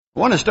I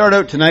want to start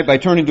out tonight by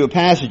turning to a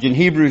passage in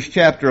Hebrews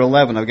chapter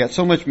 11. I've got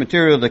so much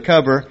material to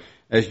cover,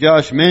 as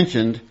Josh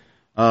mentioned.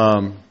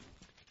 I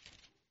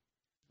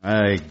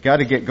got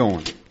to get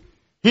going.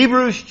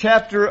 Hebrews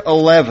chapter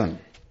 11,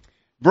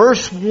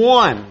 verse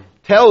 1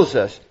 tells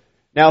us,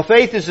 "Now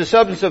faith is the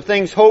substance of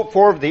things hoped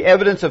for, the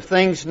evidence of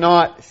things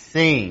not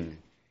seen.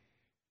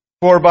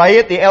 For by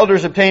it the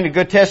elders obtained a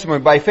good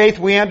testimony. By faith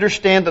we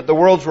understand that the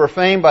worlds were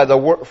framed by the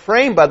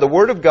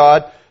word of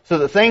God, so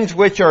that things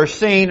which are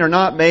seen are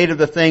not made of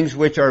the things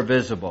which are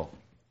visible."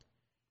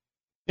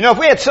 You know, if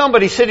we had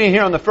somebody sitting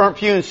here on the front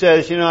pew and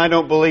says, I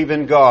don't believe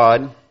in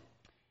God,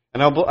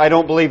 and I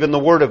don't believe in the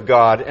Word of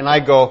God, and I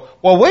go,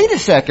 well, wait a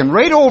second,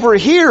 right over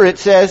here it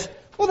says,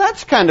 well,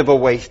 that's kind of a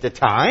waste of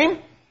time.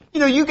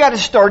 You got to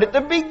start at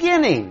the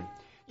beginning.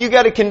 You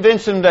got to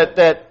convince them that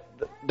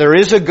there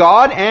is a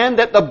God and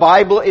that the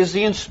Bible is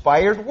the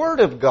inspired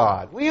Word of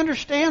God. We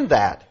understand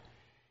that.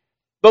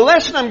 The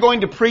lesson I'm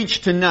going to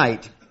preach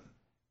tonight,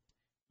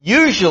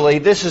 usually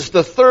this is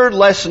the third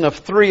lesson of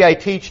 3 I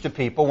teach to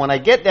people when I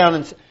get down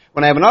and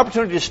when I have an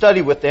opportunity to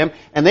study with them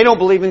and they don't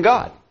believe in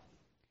God.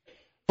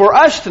 For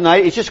us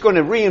tonight, it's just going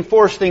to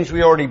reinforce things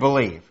we already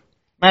believe.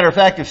 Matter of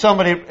fact, if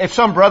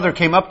some brother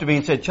came up to me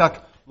and said,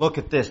 "Chuck, look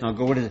at this," and I'll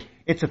go, "What is it?"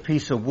 "It's a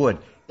piece of wood.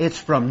 It's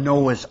from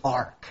Noah's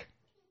Ark."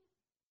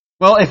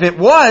 Well, if it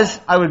was,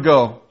 I would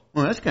go,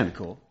 "Well, that's kind of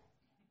cool."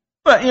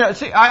 But,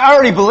 see, I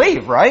already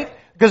believe, right?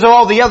 Because of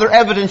all the other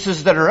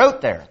evidences that are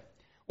out there.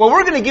 Well,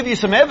 we're going to give you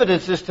some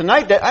evidences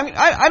tonight that,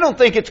 I don't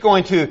think it's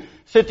going to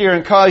sit there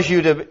and cause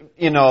you to,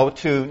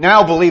 to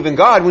now believe in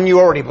God when you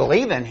already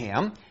believe in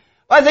Him.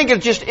 I think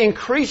it'll just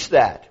increase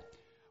that.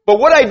 But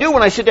what I do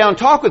when I sit down and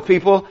talk with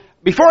people,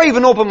 before I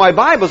even open my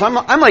Bibles,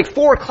 I'm like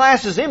 4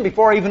 classes in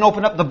before I even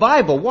open up the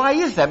Bible. Why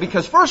is that?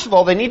 Because first of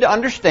all, they need to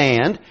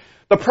understand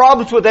the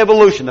problems with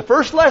evolution. The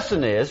first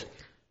lesson is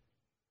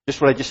just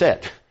what I just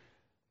said.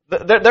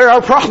 There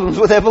are problems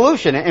with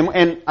evolution,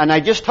 and I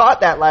just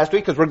taught that last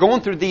week because we're going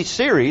through these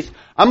series.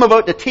 I'm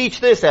about to teach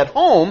this at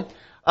home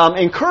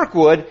in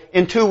Kirkwood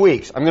in 2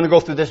 weeks. I'm going to go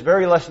through this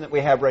very lesson that we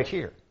have right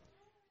here.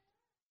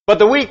 But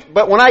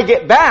when I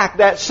get back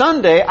that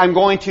Sunday, I'm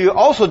going to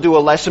also do a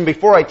lesson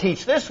before I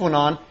teach this one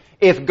on.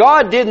 If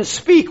God didn't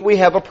speak, we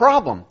have a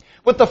problem.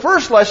 With the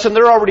first lesson,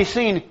 they're already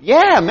seeing,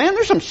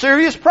 there's some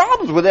serious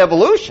problems with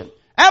evolution.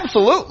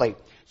 Absolutely.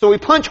 So we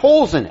punch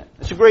holes in it.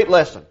 It's a great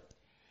lesson.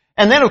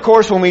 And then, of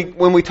course,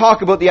 when we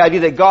talk about the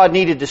idea that God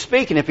needed to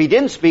speak, and if He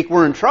didn't speak,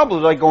 we're in trouble,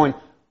 it's like going,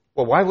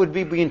 well, why would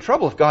we be in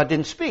trouble if God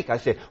didn't speak? I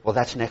say, well,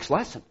 that's next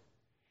lesson.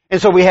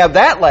 And so we have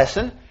that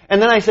lesson,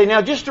 and then I say,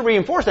 now just to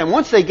reinforce that,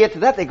 once they get to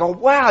that, they go,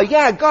 wow,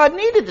 yeah, God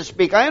needed to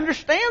speak. I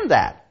understand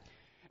that.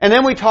 And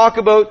then we talk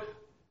about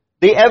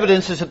the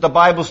evidences that the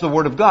Bible's the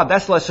Word of God.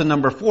 That's lesson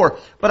number 4.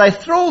 But I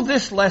throw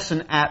this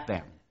lesson at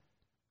them.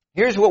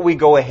 Here's what we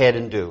go ahead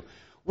and do.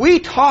 We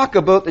talk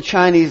about the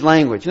Chinese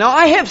language. Now,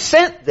 I have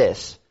sent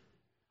this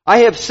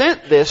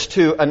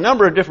to a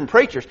number of different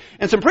preachers.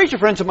 And some preacher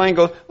friends of mine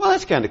go, well,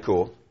 that's kind of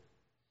cool.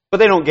 But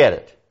they don't get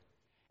it.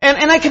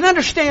 And I can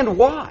understand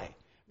why.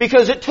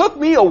 Because it took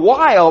me a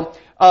while,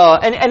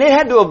 and it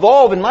had to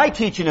evolve in my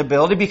teaching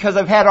ability because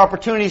I've had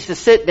opportunities to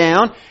sit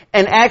down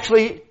and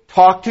actually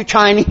talk to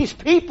Chinese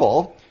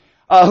people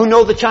who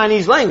know the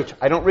Chinese language.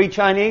 I don't read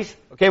Chinese.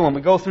 Okay, when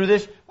we go through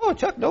this, oh,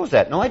 Chuck knows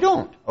that. No, I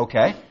don't.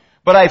 Okay.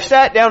 But I've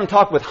sat down and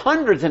talked with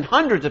hundreds and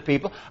hundreds of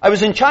people. I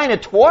was in China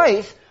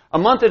twice, a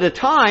month at a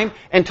time,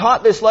 and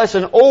taught this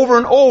lesson over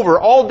and over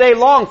all day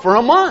long for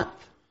a month.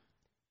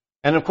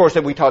 And of course,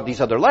 we taught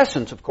these other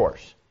lessons, of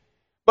course.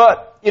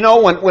 But,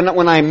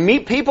 when I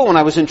meet people, when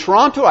I was in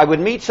Toronto, I would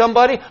meet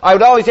somebody, I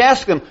would always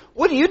ask them,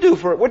 what did you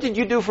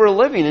do for a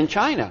living in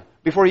China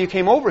before you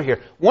came over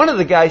here? One of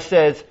the guys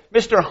says,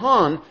 Mr.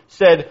 Han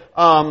said,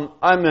 I'm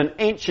an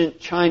ancient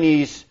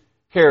Chinese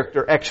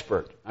character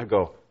expert. I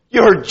go,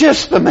 you're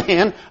just the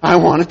man I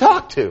want to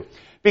talk to.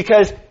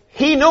 Because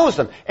he knows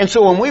them. And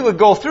so when we would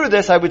go through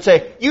this, I would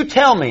say, you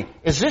tell me,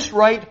 is this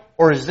right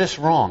or is this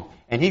wrong?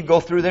 And he'd go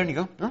through there and he'd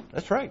go, no,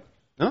 that's right.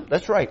 No,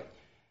 that's right.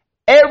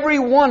 Every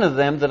one of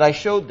them that I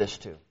showed this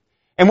to.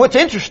 And what's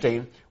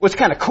interesting, what's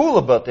kind of cool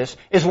about this,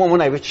 is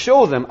when I would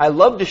show them, I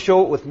love to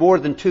show it with more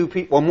than 2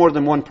 people, or more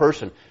than one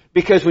person.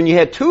 Because when you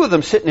had 2 of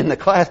them sitting in the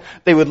class,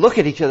 they would look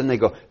at each other and they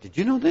go, did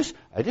you know this?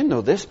 I didn't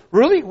know this.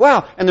 Really?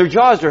 Wow. And their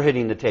jaws are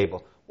hitting the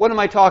table. What am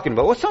I talking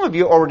about? Well, some of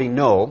you already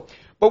know.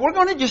 But we're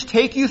going to just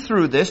take you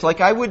through this like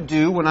I would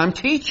do when I'm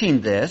teaching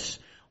this,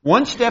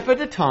 one step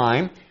at a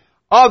time.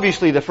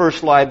 Obviously, the first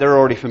slide they're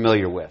already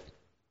familiar with.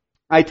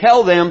 I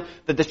tell them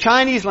that the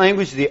Chinese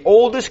language is the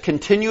oldest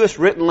continuous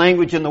written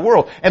language in the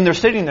world. And they're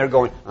sitting there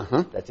going,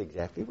 that's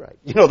exactly right.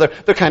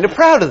 They're kind of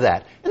proud of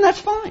that. And that's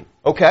fine.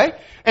 Okay?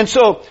 And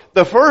so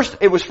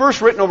it was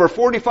first written over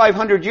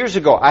 4,500 years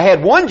ago. I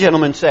had one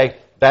gentleman say,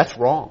 that's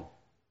wrong.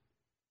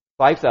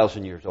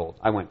 5,000 years old.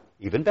 I went,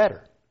 even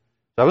better.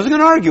 So I wasn't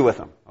going to argue with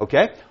him.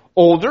 Okay?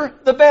 Older,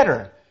 the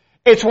better.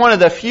 It's one of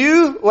the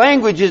few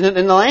languages in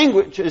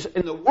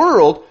the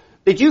world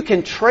that you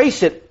can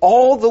trace it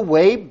all the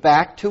way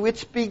back to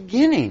its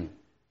beginning.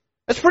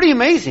 That's pretty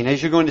amazing,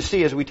 as you're going to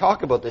see as we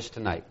talk about this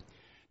tonight.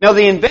 Now,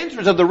 the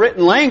inventors of the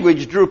written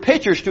language drew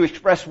pictures to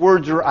express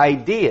words or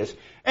ideas.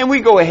 And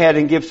we go ahead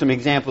and give some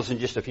examples in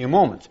just a few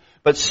moments.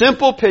 But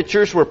simple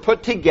pictures were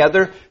put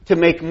together to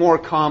make more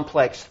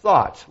complex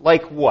thoughts.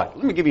 Like what?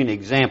 Let me give you an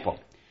example.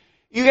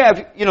 You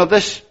have,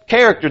 this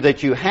character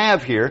that you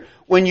have here.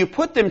 When you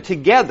put them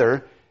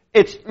together,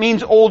 it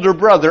means older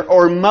brother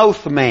or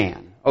mouth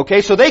man.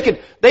 Okay, so they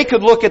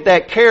could look at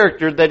that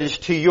character that is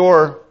to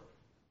your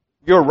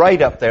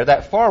right up there,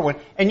 that far one,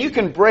 and you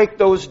can break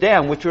those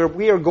down, which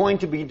we are going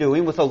to be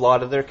doing with a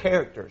lot of their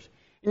characters.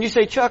 And you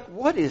say, Chuck,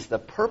 what is the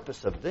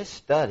purpose of this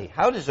study?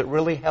 How does it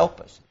really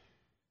help us?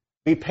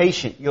 Be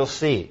patient, you'll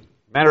see.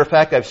 Matter of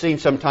fact, I've seen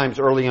sometimes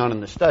early on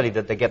in the study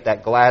that they get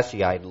that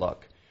glassy-eyed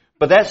look.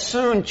 But that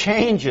soon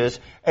changes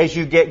as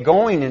you get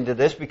going into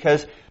this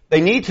because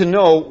they need to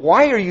know,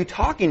 why are you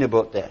talking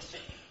about this?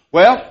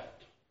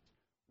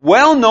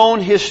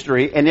 Well-known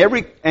history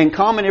and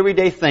common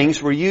everyday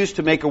things were used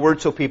to make a word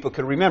so people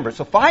could remember.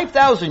 So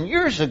 5,000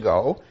 years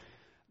ago,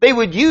 they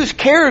would use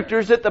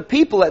characters that the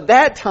people at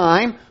that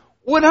time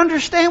would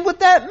understand what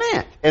that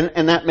meant.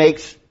 And that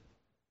makes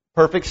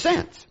perfect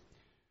sense.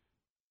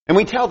 And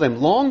we tell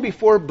them, long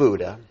before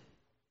Buddha,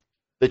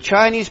 the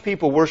Chinese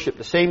people worshiped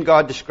the same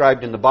God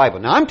described in the Bible.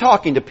 Now, I'm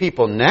talking to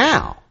people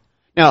now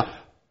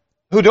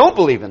who don't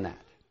believe in that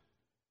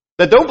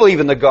don't believe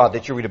in the God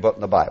that you read about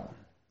in the Bible.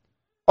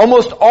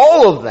 Almost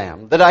all of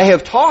them that I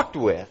have talked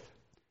with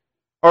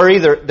are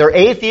either they're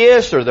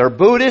atheists or they're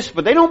Buddhists,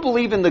 but they don't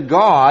believe in the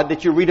God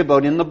that you read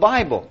about in the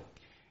Bible.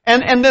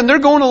 And then they're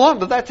going along,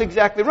 but that's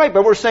exactly right.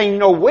 But we're saying,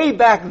 way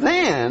back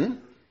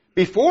then,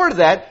 before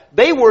that,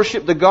 they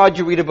worshiped the God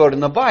you read about in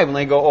the Bible. And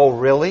they go, oh,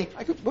 really?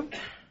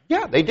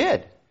 Yeah, they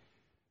did.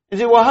 And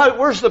say, well,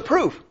 where's the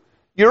proof?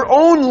 Your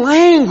own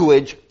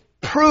language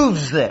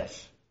proves this.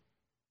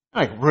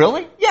 I'm like,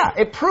 really? Yeah,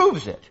 it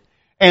proves it.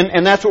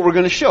 And that's what we're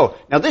going to show.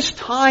 Now, this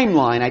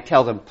timeline, I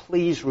tell them,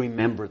 please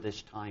remember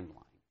this timeline.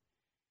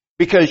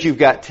 Because you've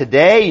got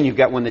today and you've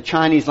got when the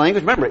Chinese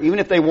language, remember, even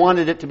if they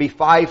wanted it to be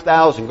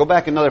 5,000, go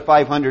back another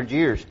 500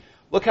 years.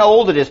 Look how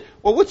old it is.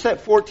 Well, what's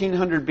that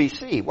 1400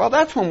 BC? Well,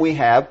 that's when we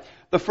have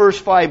the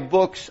first 5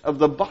 books of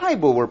the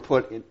Bible were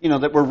put,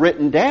 that were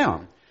written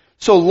down.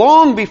 So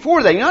long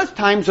before that, it's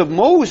times of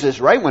Moses,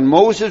 right? When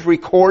Moses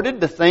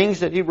recorded the things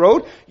that he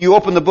wrote, you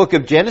open the book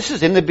of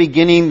Genesis, in the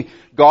beginning,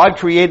 God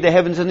created the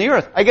heavens and the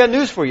earth. I got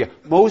news for you.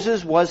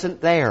 Moses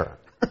wasn't there.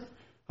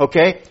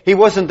 Okay? He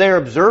wasn't there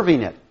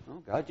observing it.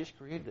 Oh, God just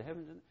created the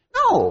heavens and the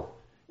earth.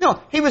 No,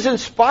 he was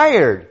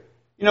inspired.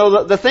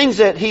 The things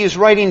that he is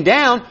writing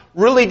down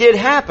really did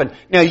happen.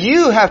 Now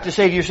you have to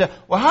say to yourself,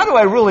 well, how do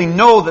I really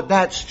know that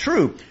that's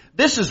true?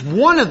 This is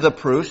one of the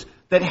proofs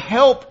that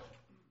help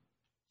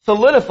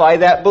solidify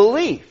that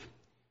belief.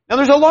 Now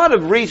there's a lot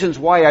of reasons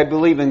why I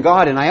believe in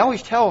God, and I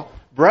always tell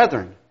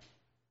brethren,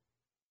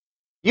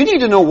 you need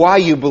to know why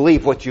you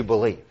believe what you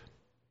believe.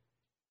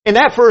 In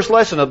that first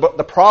lesson about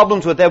the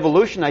problems with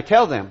evolution, I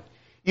tell them,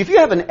 if you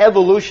have an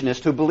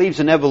evolutionist who believes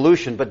in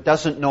evolution but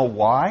doesn't know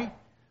why,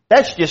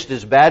 that's just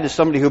as bad as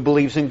somebody who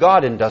believes in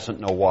God and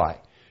doesn't know why.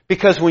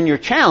 Because when you're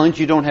challenged,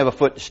 you don't have a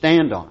foot to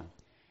stand on.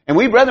 And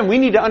we, brethren, we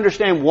need to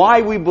understand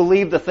why we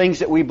believe the things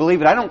that we believe.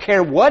 And I don't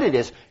care what it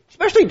is,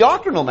 especially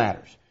doctrinal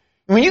matters.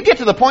 When you get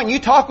to the point and you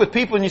talk with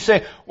people and you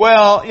say,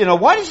 well,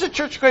 why does the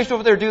Church of Christ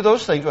over there do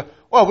those things?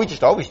 Well, we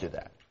just always do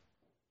that.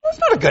 That's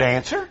not a good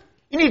answer.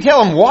 You need to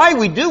tell them why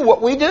we do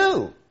what we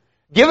do.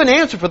 Give an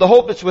answer for the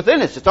hope that's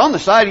within us. It's on the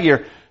side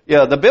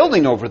of the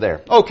building over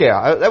there. Okay,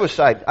 that was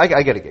side. I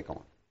got to get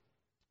going.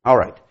 All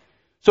right.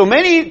 So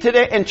many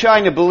today in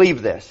China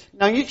believe this.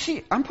 Now you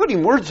see, I'm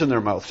putting words in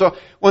their mouth. So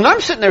when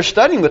I'm sitting there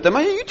studying with them,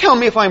 you tell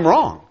me if I'm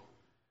wrong.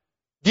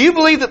 Do you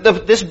believe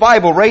that this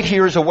Bible right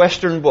here is a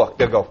Western book?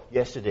 They'll go,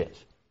 yes it is.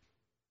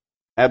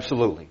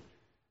 Absolutely.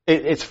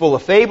 It's full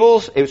of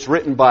fables. It's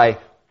written by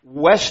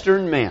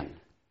Western men.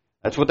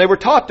 That's what they were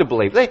taught to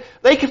believe.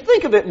 They could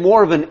think of it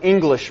more of an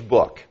English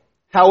book.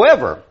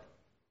 However,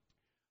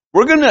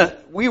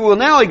 we will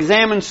now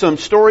examine some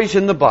stories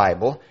in the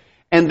Bible,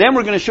 and then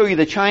we're going to show you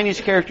the Chinese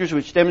characters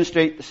which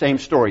demonstrate the same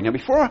story. Now,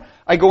 before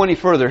I go any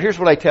further, here's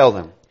what I tell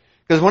them.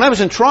 Because when I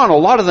was in Toronto, a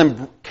lot of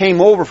them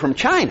came over from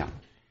China.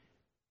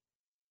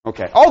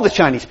 Okay, all the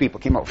Chinese people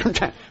came over from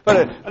China.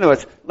 But I know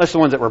it's less the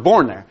ones that were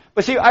born there.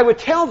 But see, I would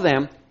tell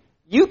them,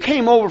 you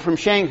came over from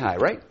Shanghai,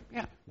 right?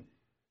 Yeah.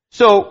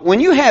 So when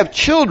you have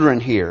children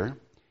here,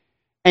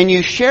 and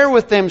you share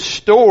with them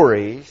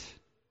stories,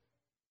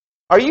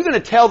 are you going to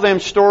tell them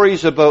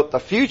stories about the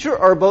future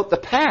or about the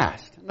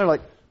past? And they're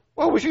like,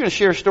 well, we're going to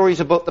share stories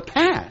about the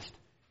past.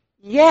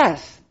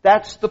 Yes,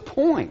 that's the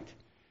point.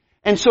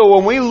 And so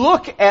when we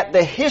look at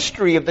the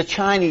history of the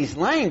Chinese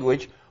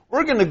language,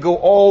 we're going to go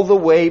all the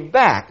way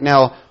back.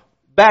 Now,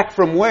 back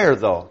from where,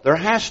 though? There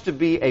has to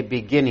be a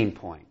beginning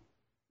point.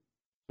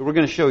 So we're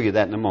going to show you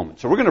that in a moment.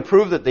 So we're going to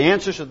prove that the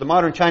ancestors of the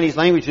modern Chinese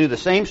language knew the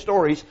same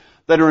stories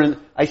that are in,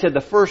 I said,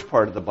 the first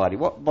part of the body.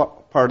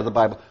 What part of the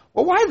Bible?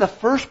 Well, why the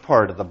first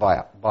part of the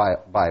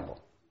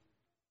Bible?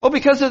 Well,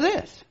 because of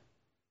this.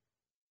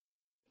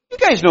 You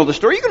guys know the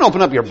story. You can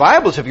open up your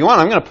Bibles if you want.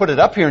 I'm going to put it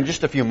up here in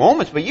just a few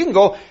moments, but you can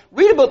go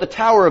read about the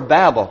Tower of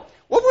Babel.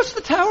 Well, what's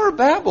the Tower of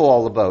Babel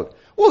all about?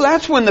 Well,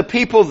 that's when the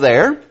people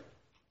there,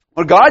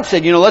 well, God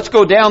said, let's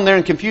go down there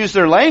and confuse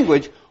their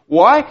language.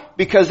 Why?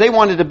 Because they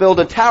wanted to build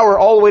a tower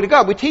all the way to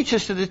God. We teach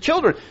this to the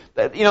children.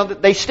 That,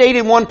 they stayed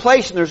in one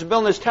place and there's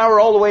building this tower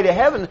all the way to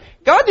heaven.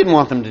 God didn't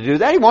want them to do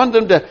that. He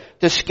wanted them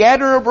to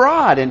scatter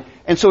abroad.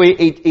 And so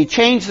he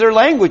changed their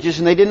languages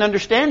and they didn't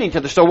understand each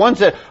other. So ones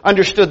that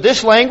understood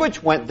this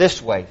language went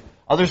this way.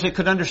 Others that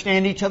could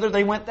understand each other,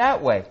 they went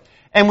that way.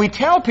 And we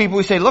tell people,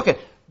 we say, look,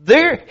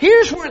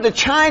 here's where the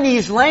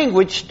Chinese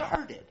language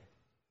started.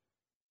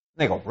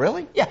 They go,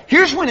 really? Yeah,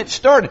 here's when it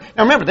started.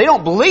 Now remember, they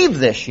don't believe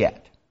this yet.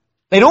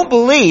 They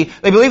believe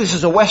this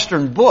is a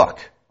Western book,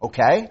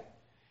 okay?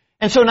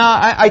 And so now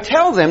I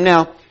tell them,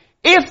 now,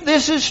 if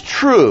this is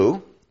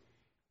true,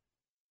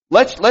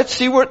 let's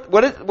see what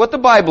the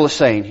Bible is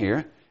saying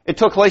here. It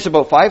took place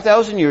about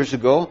 5,000 years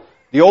ago.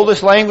 The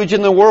oldest language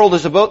in the world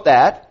is about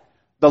that.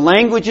 The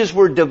languages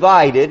were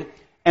divided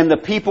and the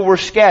people were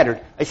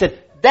scattered. I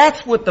said,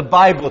 that's what the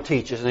Bible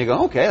teaches. And they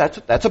go, okay,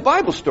 that's a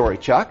Bible story,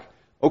 Chuck.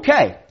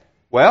 Okay,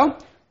 well,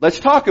 let's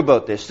talk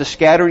about this, the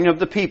scattering of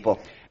the people.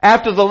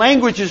 After the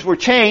languages were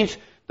changed,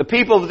 the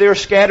people there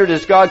scattered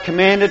as God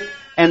commanded,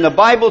 and the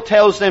Bible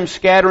tells them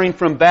scattering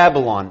from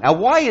Babylon. Now,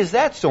 why is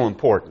that so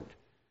important?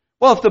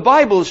 Well, if the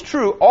Bible is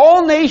true,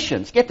 all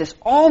nations, get this,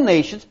 all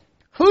nations,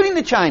 including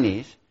the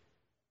Chinese,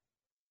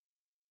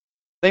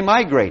 they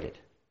migrated.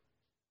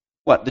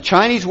 What? The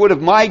Chinese would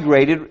have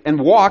migrated and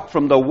walked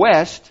from the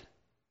west,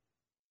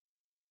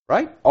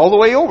 right, all the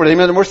way over.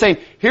 We're saying,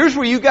 here's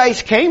where you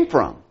guys came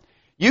from.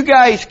 You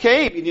guys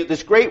came,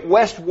 this great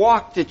west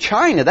walk to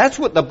China. That's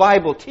what the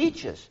Bible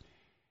teaches.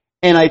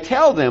 And I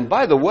tell them,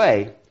 by the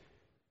way,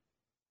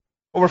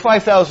 over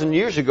 5,000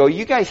 years ago,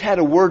 you guys had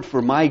a word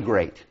for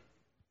migrate,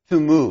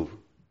 to move.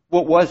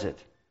 What was it?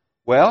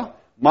 Well,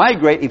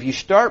 migrate, if you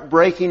start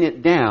breaking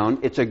it down,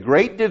 it's a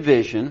great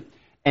division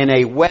and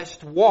a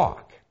west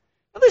walk.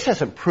 Now, this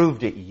hasn't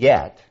proved it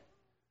yet.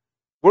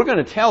 We're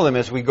going to tell them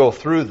as we go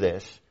through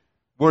this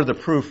where the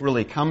proof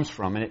really comes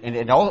from. And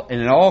it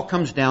all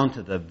comes down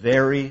to the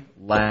very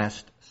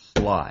last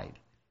slide.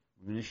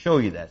 I'm going to show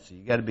you that, so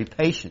you've got to be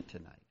patient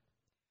tonight.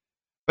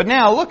 But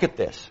now, look at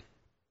this.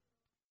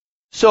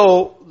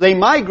 So, they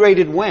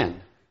migrated when?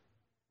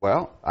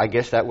 Well, I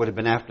guess that would have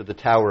been after the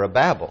Tower of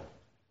Babel.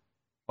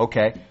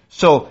 Okay,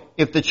 so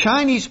if the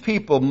Chinese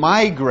people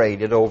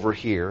migrated over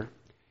here,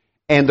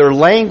 and their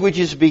language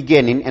is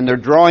beginning, and they're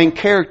drawing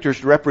characters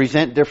to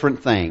represent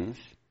different things,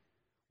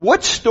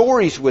 what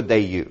stories would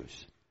they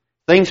use?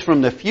 Things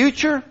from the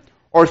future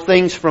or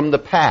things from the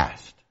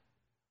past?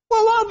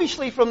 Well,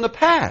 obviously from the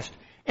past.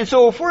 And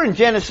so if we're in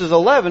Genesis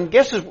 11,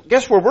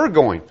 guess where we're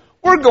going?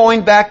 We're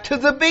going back to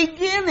the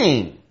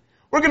beginning.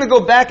 We're going to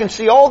go back and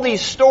see all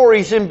these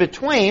stories in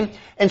between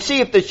and see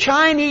if the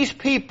Chinese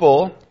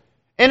people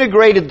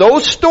integrated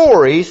those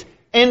stories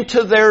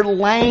into their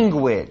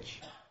language.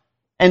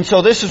 And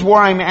so this is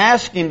where I'm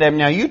asking them,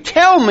 now you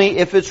tell me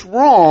if it's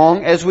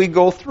wrong as we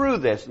go through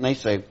this. And they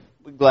say,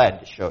 we're glad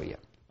to show you.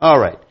 All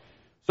right.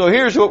 So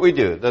here's what we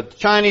do. The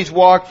Chinese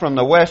walked from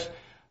the west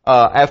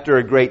after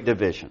a great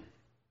division.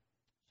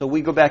 So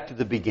we go back to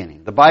the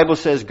beginning. The Bible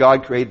says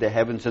God created the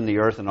heavens and the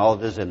earth and all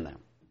that is in them.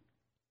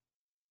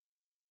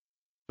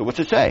 So what's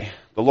it say?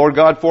 The Lord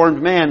God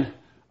formed man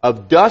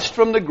of dust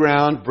from the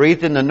ground,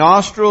 breathed in the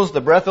nostrils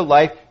the breath of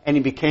life, and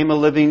he became a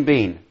living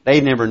being. They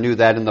never knew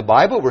that in the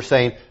Bible. We're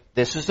saying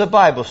this is a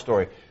Bible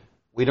story.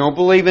 We don't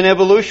believe in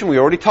evolution. We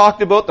already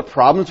talked about the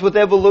problems with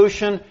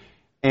evolution.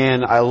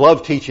 And I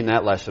love teaching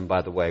that lesson,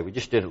 by the way. We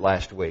just did it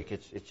last week.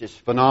 It's just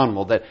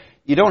phenomenal that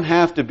you don't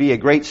have to be a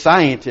great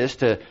scientist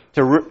to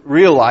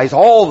realize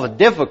all the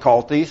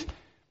difficulties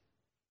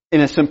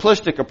in a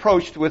simplistic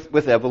approach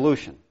with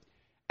evolution.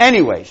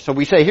 Anyway, so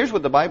we say, here's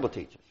what the Bible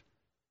teaches.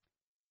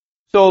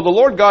 So the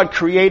Lord God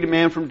created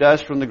man from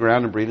dust from the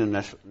ground and breathed in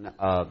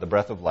the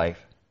breath of life,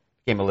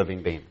 became a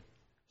living being.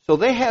 So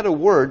they had a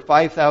word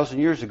 5,000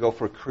 years ago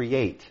for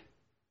create.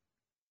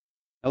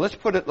 Now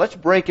let's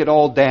break it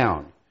all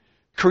down.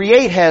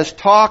 Create has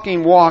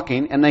talking,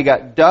 walking, and they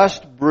got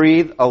dust,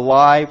 breathe,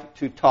 alive,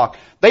 to talk.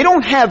 They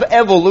don't have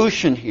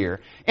evolution here.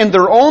 In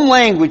their own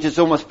language, it's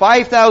almost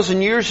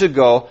 5,000 years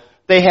ago,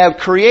 they have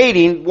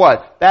creating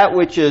what? That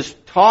which is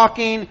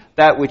talking,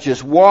 that which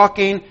is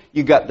walking.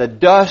 You got the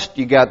dust,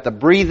 you got the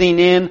breathing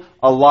in,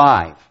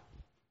 alive.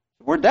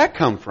 Where'd that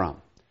come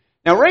from?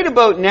 Now, right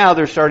about now,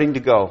 they're starting to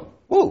go,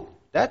 whoa,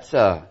 that's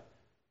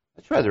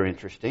rather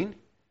interesting.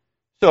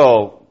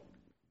 So,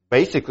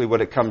 basically,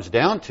 what it comes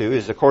down to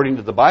is, according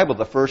to the Bible,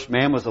 the first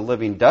man was a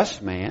living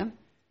dust man.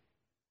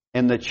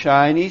 And the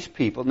Chinese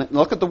people,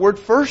 look at the word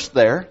first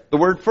there, the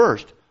word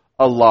first,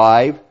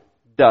 alive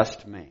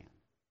dust man.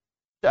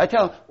 I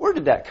tell them, where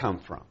did that come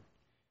from?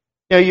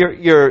 You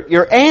know,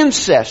 your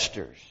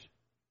ancestors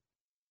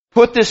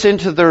put this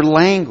into their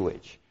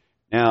language.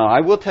 Now,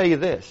 I will tell you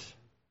this.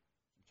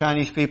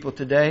 Chinese people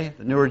today,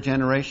 the newer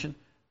generation,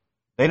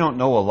 they don't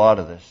know a lot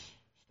of this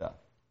stuff.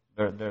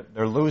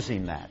 They're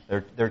losing that.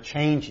 They're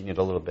changing it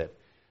a little bit.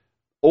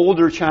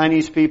 Older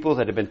Chinese people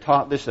that have been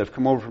taught this, that have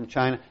come over from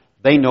China,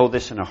 they know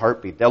this in a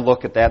heartbeat. They'll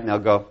look at that and they'll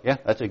go, yeah,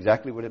 that's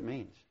exactly what it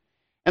means.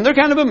 And they're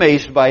kind of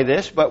amazed by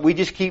this, but we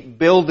just keep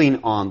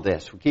building on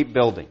this. We keep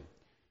building.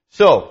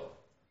 So,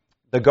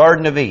 the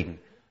Garden of Eden.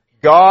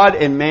 God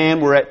and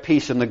man were at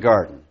peace in the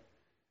garden.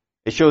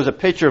 It shows a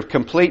picture of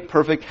complete,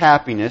 perfect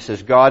happiness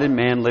as God and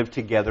man lived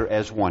together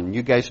as one.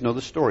 You guys know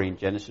the story in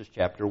Genesis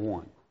chapter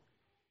 1.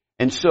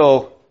 And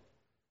so,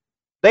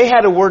 they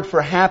had a word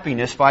for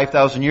happiness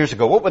 5,000 years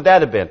ago. What would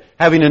that have been?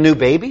 Having a new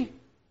baby?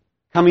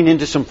 Coming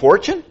into some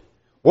fortune?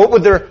 What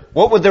would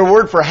their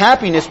word for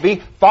happiness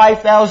be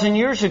 5,000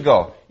 years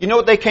ago? You know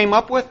what they came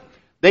up with?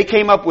 They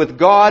came up with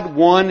God,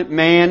 one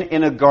man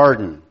in a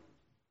garden.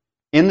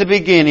 In the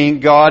beginning,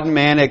 God and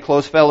man had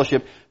close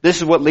fellowship. This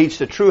is what leads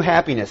to true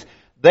happiness.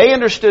 They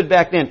understood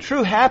back then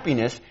true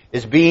happiness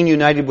is being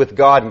united with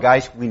God. And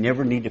guys, we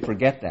never need to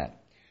forget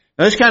that.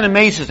 Now this kind of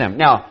amazes them.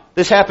 Now,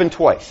 this happened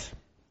twice.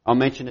 I'll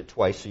mention it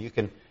twice so you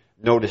can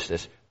notice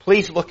this.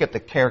 Please look at the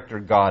character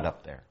God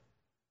up there.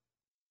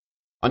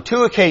 On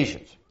 2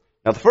 occasions.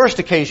 Now the first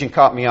occasion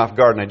caught me off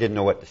guard and I didn't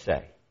know what to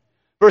say.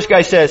 First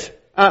guy says,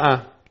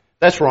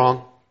 that's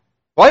wrong.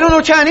 Well, I don't know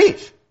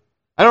Chinese.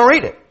 I don't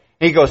read it.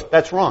 And he goes,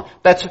 that's wrong.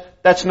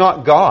 That's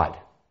not God.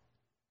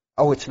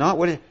 Oh, it's not?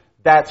 What is it?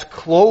 That's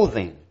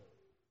clothing.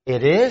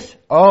 It is?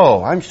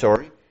 Oh, I'm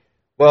sorry.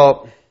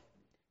 Well,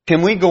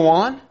 can we go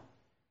on?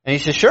 And he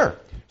says, sure.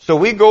 So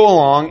we go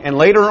along, and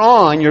later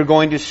on, you're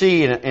going to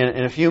see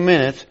in a few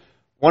minutes,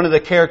 one of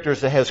the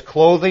characters that has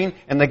clothing,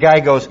 and the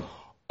guy goes,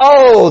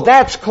 oh,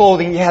 that's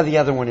clothing. Yeah, the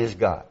other one is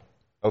God.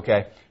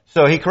 Okay?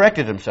 So he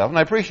corrected himself, and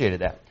I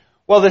appreciated that.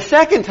 Well, the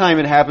second time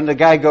it happened, the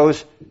guy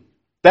goes,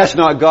 that's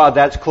not God,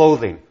 that's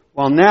clothing.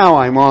 Well, now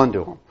I'm on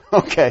to him.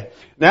 Okay.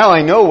 Now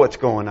I know what's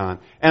going on.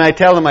 And I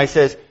tell him, I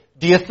says,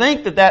 do you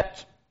think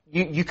that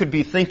you could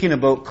be thinking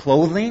about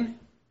clothing?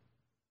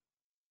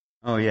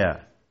 Oh,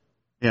 yeah.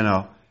 You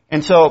know.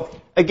 And so,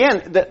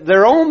 again,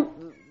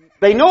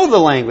 they know the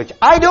language.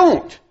 I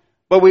don't.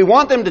 But we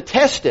want them to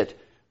test it.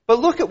 But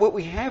look at what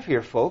we have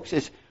here, folks.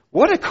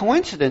 What a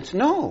coincidence.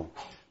 No.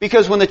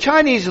 Because when the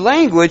Chinese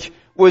language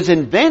was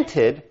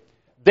invented,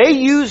 they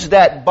used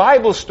that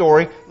Bible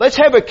story. Let's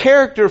have a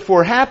character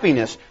for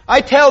happiness.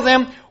 I tell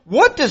them,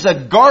 what does a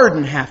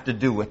garden have to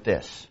do with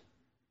this?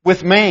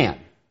 With man?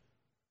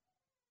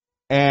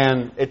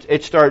 And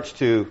it starts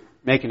to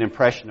make an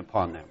impression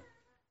upon them.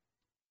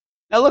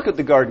 Now look at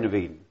the Garden of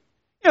Eden.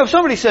 You know, if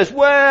somebody says,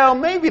 well,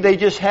 maybe they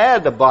just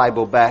had the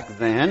Bible back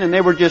then and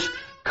they were just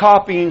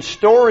copying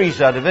stories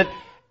out of it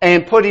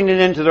and putting it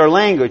into their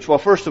language. Well,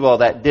 first of all,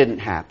 that didn't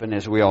happen,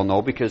 as we all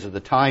know, because of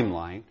the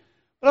timeline.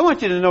 But I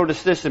want you to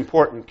notice this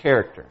important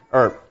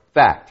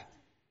fact.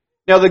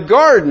 Now, the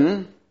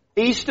garden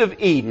east of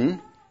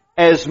Eden,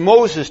 as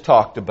Moses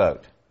talked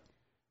about.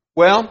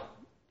 Well,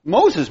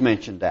 Moses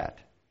mentioned that.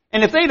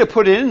 And if they'd have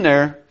put it in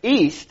there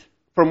east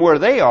from where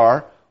they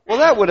are, well,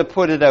 that would have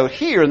put it out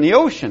here in the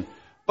ocean.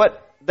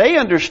 But they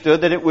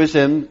understood that it was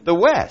in the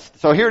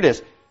west. So here it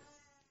is.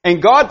 And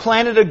God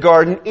planted a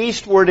garden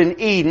eastward in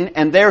Eden,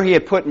 and there he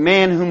had put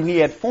man whom he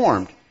had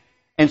formed.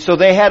 And so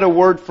they had a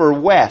word for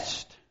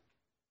west.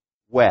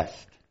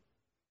 West.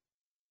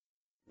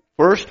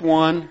 First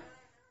one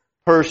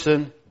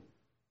person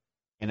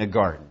in a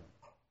garden.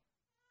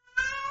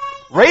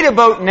 Right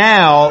about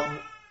now,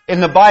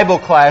 in the Bible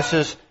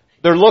classes,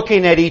 they're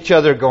looking at each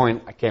other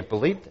going, I can't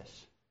believe this.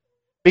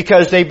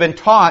 Because they've been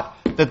taught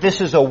that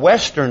this is a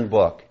Western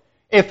book.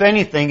 If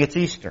anything, it's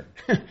Eastern.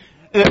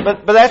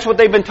 But that's what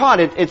they've been taught.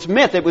 It's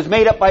myth. It was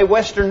made up by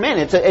Western men.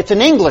 It's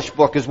an English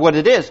book is what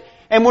it is.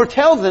 And we're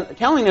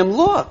telling them,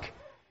 look,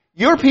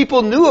 your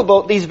people knew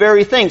about these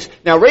very things.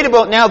 Now, right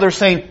about now, they're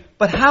saying,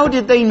 but how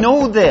did they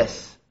know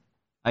this?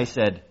 I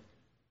said,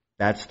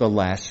 that's the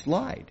last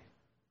slide.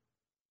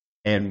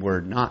 And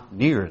we're not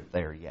near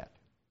there yet.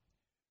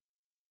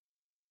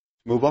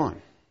 Move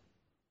on.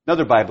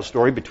 Another Bible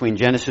story between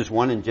Genesis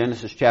 1 and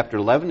Genesis chapter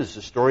 11 is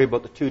the story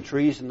about the 2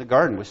 trees in the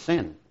garden with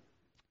sin.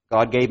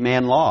 God gave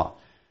man law.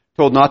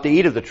 Told not to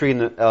eat of the tree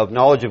of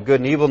knowledge of good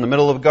and evil in the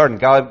middle of a garden.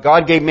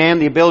 God gave man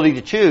the ability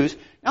to choose.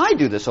 Now I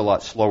do this a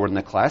lot slower in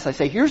the class. I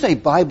say, here's a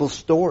Bible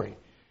story.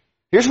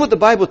 Here's what the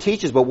Bible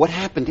teaches about what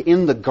happened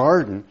in the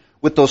garden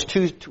with those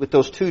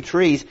two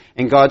trees.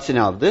 And God said,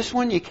 now this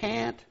one you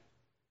can't.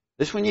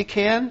 This one you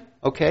can.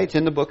 Okay, it's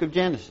in the book of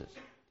Genesis.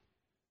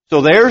 So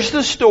there's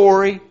the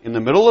story in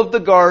the middle of the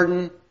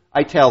garden.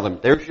 I tell them,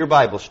 there's your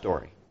Bible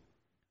story.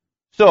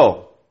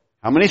 So,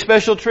 how many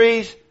special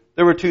trees?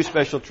 There were 2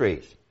 special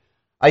trees.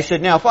 I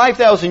said, now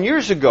 5,000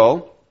 years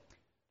ago,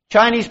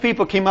 Chinese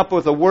people came up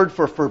with a word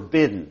for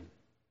forbidden.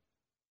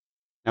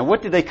 Now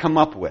what did they come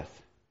up with?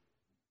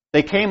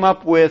 They came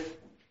up with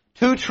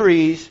 2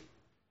 trees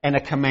and a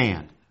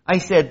command. I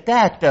said,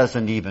 that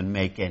doesn't even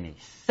make any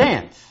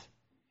sense.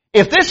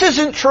 If this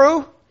isn't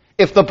true,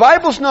 if the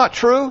Bible's not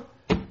true,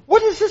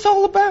 what is this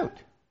all about?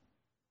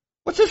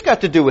 What's this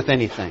got to do with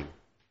anything?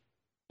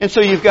 And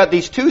so you've got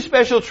these 2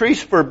 special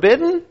trees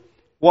forbidden.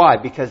 Why?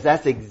 Because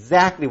that's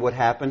exactly what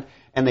happened.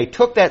 and they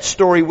took that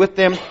story with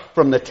them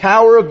from the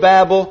Tower of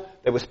Babel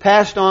that was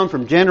passed on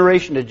from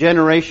generation to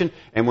generation,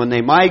 and when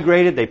they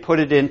migrated, they put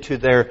it into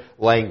their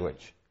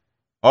language.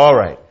 All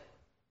right.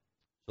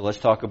 So let's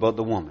talk about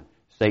the woman.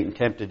 Satan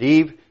tempted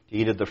Eve to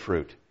eat of the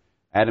fruit.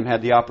 Adam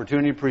had the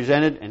opportunity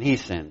presented, and he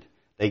sinned.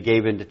 They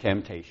gave in to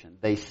temptation.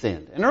 They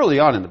sinned. And early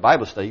on in the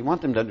Bible study, you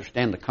want them to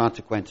understand the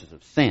consequences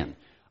of sin.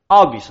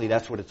 Obviously,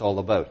 that's what it's all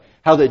about.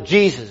 How that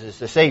Jesus is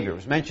the Savior. It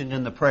was mentioned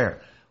in the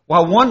prayer.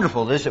 How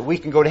wonderful it is that we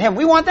can go to heaven.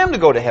 We want them to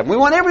go to heaven. We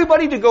want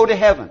everybody to go to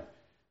heaven.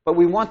 But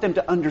we want them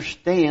to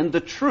understand the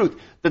truth.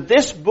 That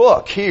this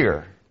book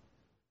here,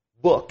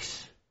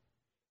 books,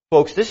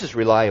 folks, this is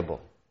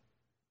reliable.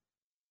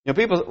 You know,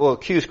 people will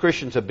accuse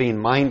Christians of being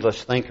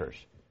mindless thinkers.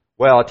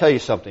 Well, I'll tell you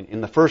something.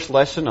 In the first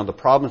lesson on the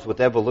problems with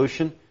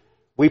evolution,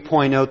 we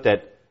point out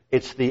that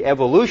it's the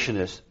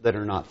evolutionists that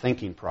are not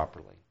thinking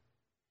properly.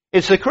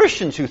 It's the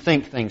Christians who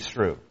think things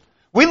through.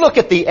 We look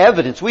at the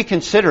evidence, we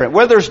consider it.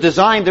 Where there's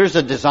design, there's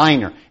a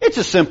designer. It's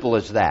as simple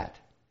as that.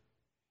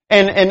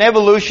 And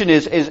evolution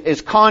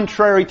is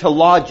contrary to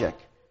logic,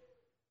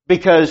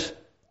 because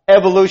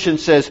evolution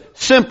says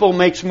simple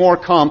makes more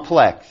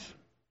complex.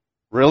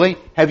 Really?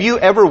 Have you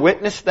ever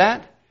witnessed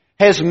that?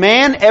 Has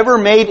man ever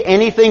made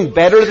anything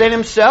better than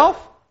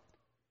himself?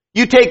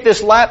 You take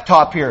this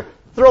laptop here,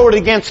 throw it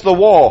against the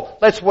wall.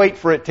 Let's wait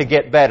for it to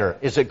get better.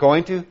 Is it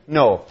going to?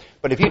 No.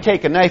 But if you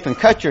take a knife and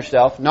cut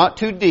yourself, not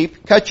too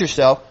deep, cut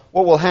yourself,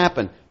 what will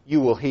happen? You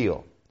will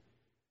heal.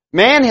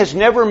 Man has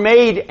never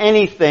made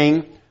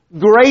anything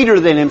greater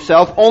than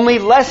himself, only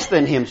less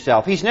than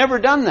himself. He's never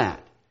done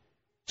that.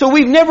 So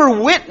we've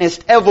never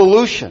witnessed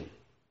evolution.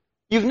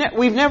 We've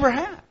never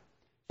had.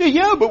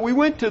 Yeah, but we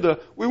went to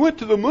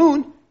the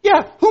moon.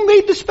 Yeah, who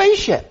made the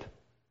spaceship?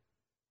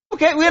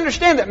 Okay, we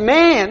understand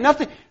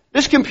that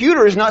this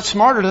computer is not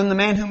smarter than the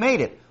man who made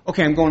it.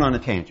 Okay, I'm going on a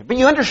tangent. But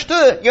you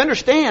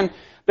understand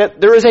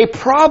that there is a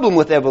problem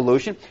with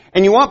evolution,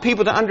 and you want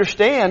people to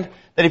understand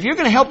that if you're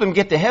going to help them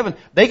get to heaven,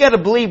 they got to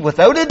believe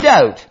without a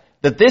doubt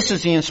that this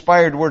is the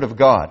inspired Word of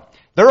God.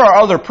 There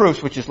are other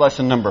proofs, which is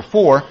lesson number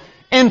 4,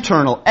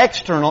 internal,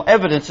 external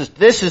evidences.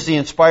 This is the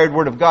inspired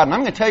Word of God. And I'm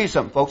going to tell you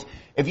something, folks.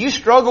 If you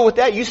struggle with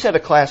that, you set a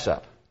class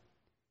up.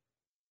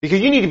 Because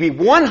you need to be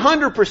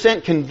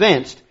 100%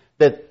 convinced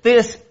that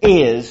this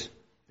is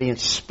the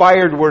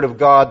inspired Word of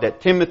God that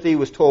Timothy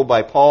was told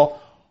by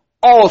Paul.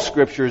 All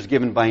Scripture is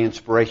given by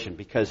inspiration.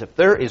 Because if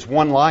there is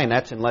one lie, and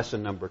that's in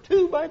lesson number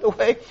 2, by the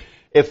way,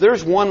 if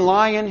there's one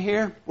lie in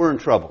here, we're in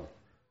trouble.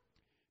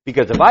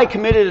 Because if I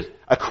committed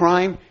a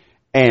crime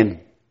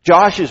and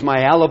Josh is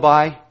my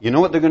alibi, you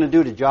know what they're going to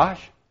do to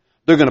Josh?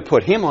 They're going to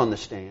put him on the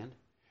stand,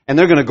 and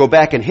they're going to go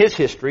back in his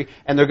history,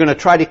 and they're going to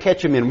try to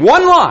catch him in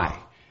one lie.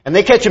 And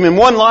they catch him in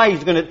one lie,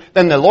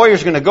 then the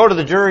lawyer's going to go to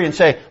the jury and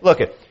say, look,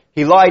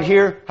 he lied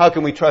here, how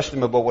can we trust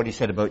him about what he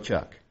said about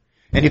Chuck?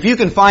 And if you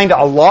can find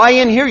a lie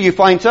in here, you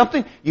find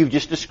something, you've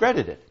just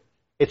discredited it.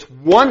 It's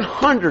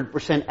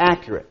 100%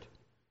 accurate.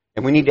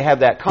 And we need to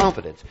have that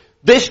confidence.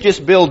 This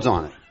just builds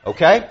on it,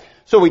 okay?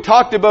 So we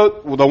talked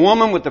about the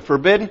woman with the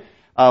forbidden.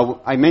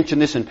 I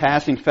mentioned this in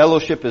passing.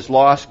 Fellowship is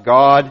lost,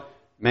 God,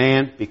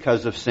 man,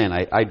 because of sin.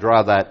 I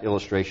draw that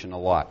illustration a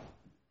lot.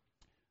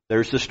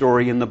 There's the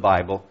story in the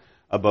Bible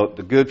about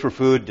the good for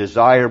food,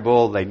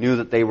 desirable. They knew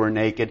that they were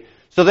naked.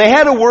 So they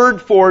had a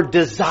word for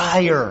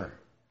desire.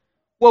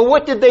 Well,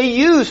 what did they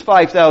use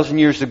 5,000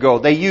 years ago?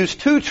 They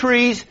used 2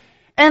 trees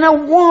and a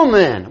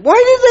woman. Why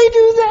did they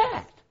do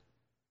that?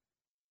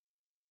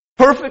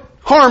 Perfect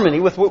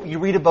harmony with what you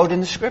read about in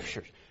the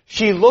Scriptures.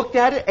 She looked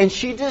at it and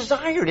she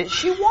desired it.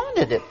 She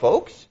wanted it,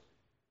 folks.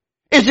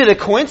 Is it a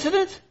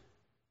coincidence?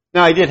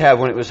 Now, I did have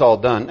when it was all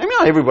done. I mean,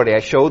 not everybody I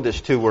showed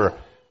this to were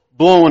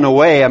blown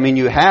away. I mean,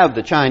 you have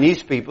the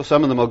Chinese people.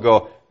 Some of them will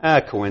go,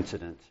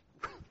 coincidence.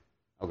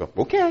 I'll go,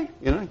 okay,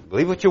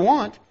 believe what you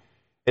want.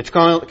 It's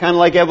kind of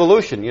like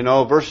evolution,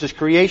 versus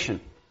creation.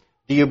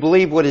 Do you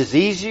believe what is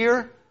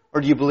easier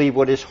or do you believe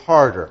what is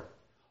harder?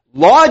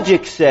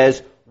 Logic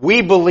says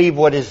we believe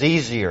what is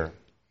easier.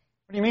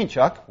 What do you mean,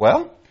 Chuck?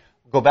 Well,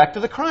 go back to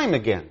the crime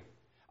again.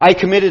 I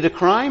committed a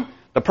crime.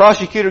 The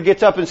prosecutor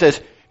gets up and says,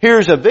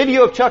 here's a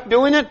video of Chuck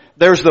doing it.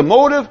 There's the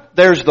motive.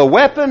 There's the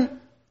weapon.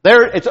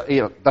 It's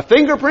the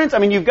fingerprints. I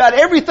mean, you've got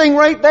everything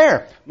right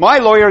there. My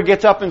lawyer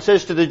gets up and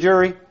says to the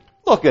jury,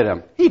 look at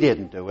him. He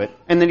didn't do it.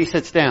 And then he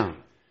sits down.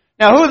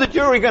 Now, what are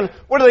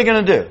they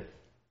going to do?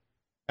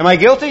 Am I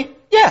guilty?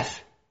 Yes.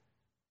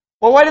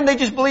 Well, why didn't they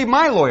just believe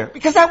my lawyer?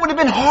 Because that would have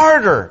been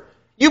harder.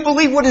 You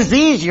believe what is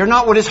easier,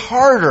 not what is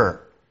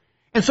harder.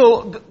 And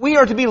so we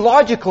are to be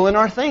logical in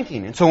our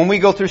thinking. And so when we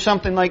go through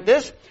something like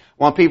this,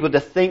 I want people to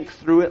think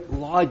through it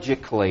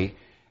logically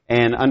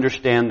and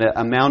understand the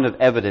amount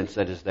of evidence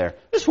that is there.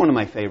 This is one of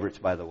my favorites,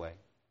 by the way.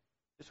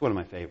 This is one of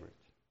my favorites.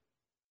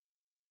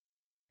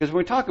 Because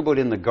when we talk about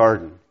in the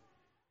garden,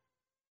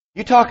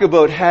 you talk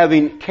about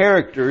having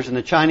characters in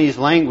the Chinese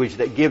language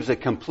that gives a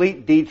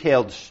complete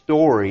detailed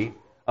story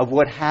of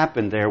what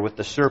happened there with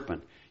the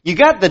serpent. You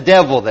got the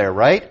devil there,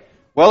 right?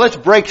 Well, let's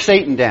break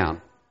Satan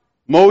down.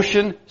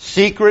 Motion,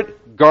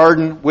 secret,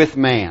 garden with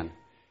man.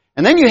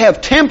 And then you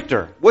have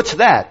tempter. What's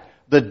that?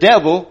 the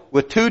devil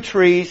with 2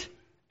 trees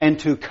and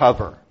to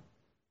cover.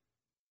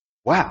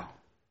 Wow.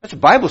 That's a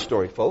Bible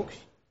story, folks.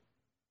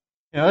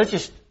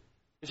 It's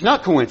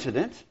not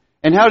coincidence.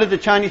 And how did the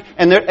Chinese,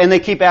 and they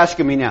keep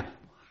asking me now,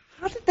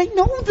 how did they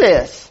know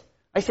this?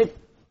 I said,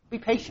 be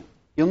patient.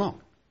 You'll know.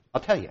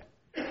 I'll tell you.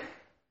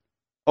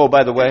 Oh,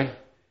 by the way,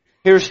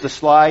 here's the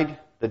slide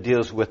that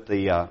deals with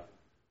the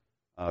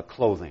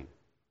clothing.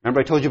 Remember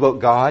I told you about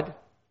God?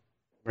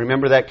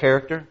 Remember that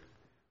character?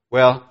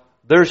 Well,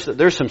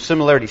 there's some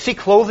similarity. See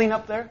clothing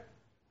up there?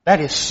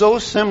 That is so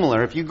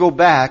similar. If you go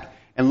back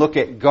and look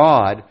at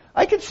God,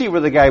 I could see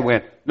where the guy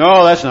went,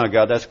 no, that's not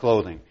God, that's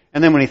clothing.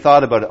 And then when he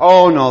thought about it,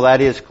 oh no,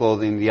 that is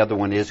clothing, the other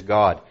one is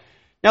God.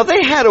 Now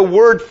they had a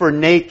word for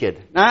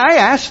naked. Now I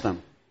asked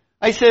them,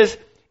 I says,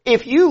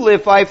 if you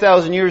lived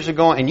 5,000 years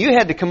ago and you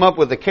had to come up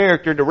with a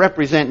character to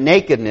represent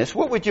nakedness,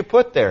 what would you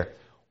put there?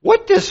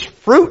 What does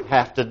fruit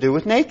have to do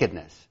with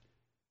nakedness?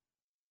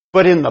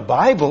 But in the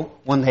Bible,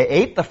 when they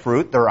ate the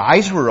fruit, their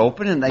eyes were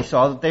open and they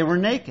saw that they were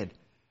naked.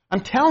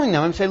 I'm telling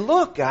them, I'm saying,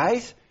 look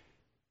guys,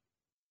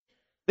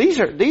 these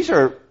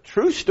are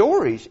true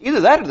stories.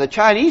 Either that or the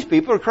Chinese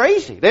people are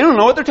crazy. They don't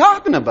know what they're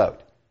talking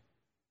about.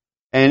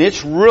 And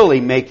it's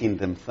really making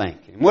them think.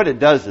 And what it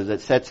does is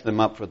it sets them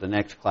up for the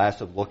next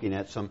class of looking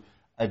at some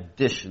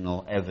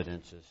additional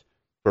evidences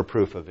for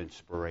proof of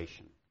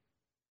inspiration.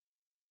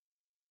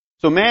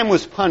 So man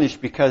was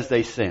punished because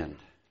they sinned.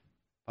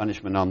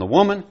 Punishment on the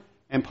woman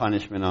and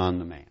punishment on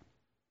the man.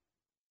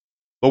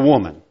 The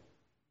woman,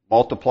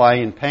 multiply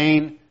in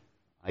pain.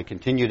 I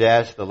continued to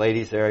ask the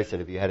ladies there, I said,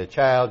 have you had a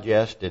child?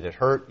 Yes. Did it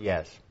hurt?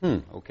 Yes.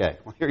 Okay.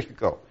 Well, here you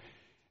go.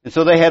 And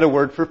so they had a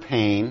word for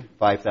pain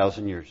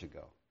 5,000 years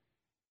ago.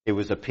 It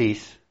was a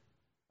piece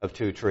of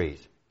 2 trees.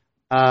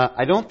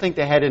 I don't think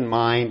they had in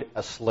mind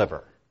a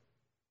sliver.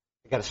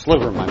 I got a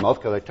sliver in my mouth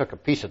because I took a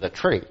piece of the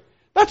tree.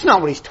 That's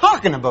not what he's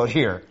talking about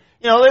here.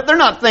 They're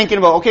not thinking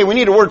about, okay, we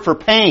need a word for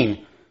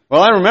pain.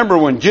 Well, I remember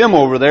when Jim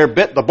over there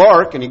bit the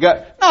bark and he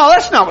got... No,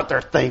 that's not what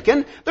they're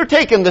thinking. They're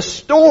taking the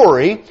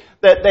story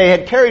that they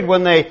had carried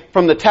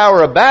from the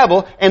Tower of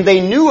Babel, and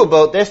they knew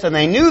about this, and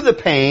they knew the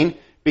pain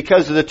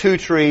because of the 2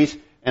 trees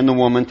and the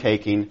woman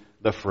taking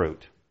the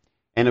fruit.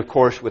 And of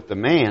course, with the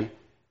man,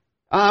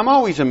 I'm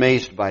always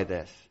amazed by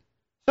this.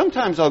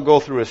 Sometimes I'll go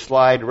through a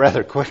slide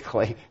rather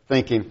quickly,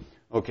 thinking,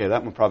 okay,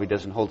 that one probably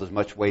doesn't hold as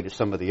much weight as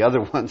some of the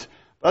other ones.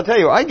 But I'll tell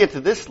you, I get to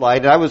this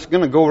slide, and I was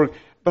going to go over,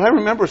 but I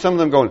remember some of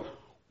them going,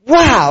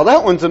 wow,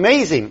 that one's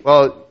amazing.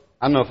 Well,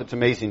 I don't know if it's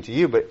amazing to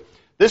you, but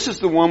this is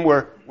the one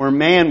where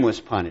man was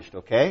punished,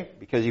 okay?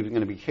 Because he was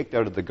going to be kicked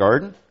out of the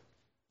garden.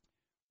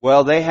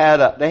 Well, they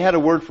had a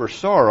word for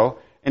sorrow,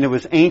 and it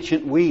was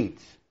ancient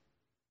weeds.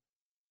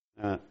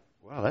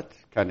 Well, that's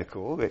kind of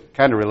cool. It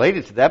kind of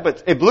related to that,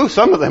 but it blew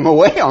some of them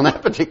away on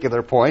that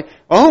particular point.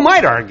 Well, who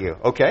might argue?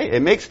 Okay,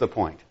 it makes the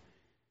point.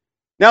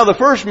 Now, the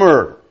first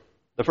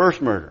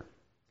murder.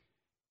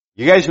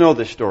 You guys know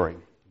this story.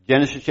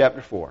 Genesis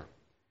chapter 4.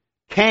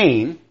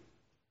 Cain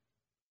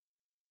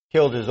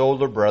killed his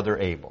older brother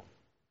Abel.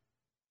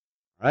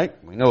 Right?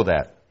 We know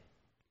that.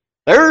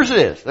 There it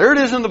is. There it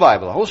is in the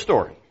Bible, the whole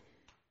story.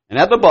 And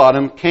at the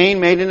bottom, Cain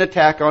made an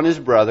attack on his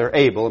brother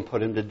Abel and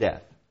put him to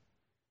death.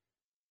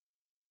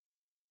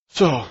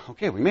 So,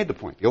 okay, we made the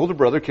point. The older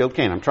brother killed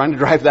Cain. I'm trying to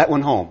drive that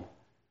one home.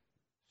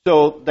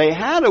 So they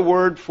had a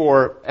word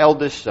for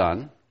eldest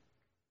son.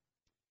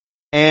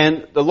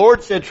 And the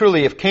Lord said,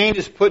 truly, if Cain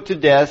is put to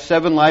death,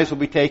 7 lives will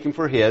be taken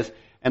for his.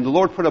 And the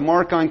Lord put a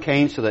mark on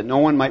Cain so that no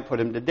one might put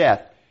him to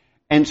death.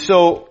 And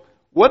so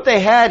what they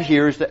had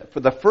here is that for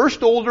the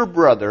first older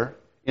brother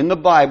in the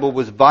Bible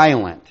was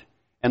violent.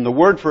 And the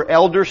word for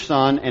elder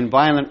son and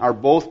violent are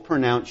both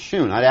pronounced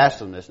shun. I'd asked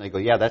them this, and they go,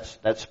 yeah,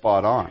 that's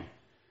spot on.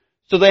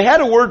 So they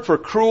had a word for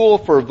cruel,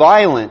 for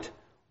violent.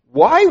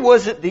 Why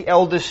was it the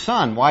eldest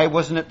son? Why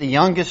wasn't it the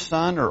youngest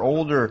son or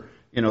older,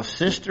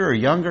 sister or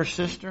younger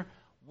sister?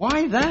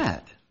 Why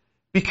that?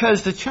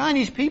 Because the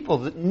Chinese people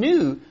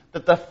knew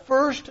that the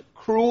first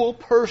cruel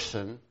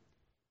person,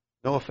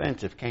 no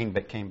offense if Cain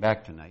came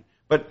back tonight,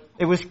 but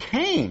it was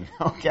Cain,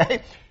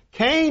 okay?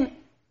 Cain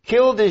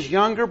killed his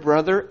younger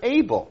brother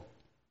Abel,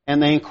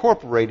 and they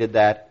incorporated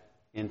that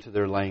into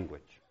their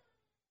language.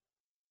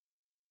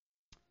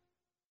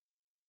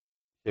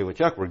 Okay, well,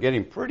 Chuck, we're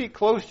getting pretty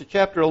close to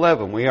chapter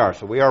 11. We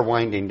are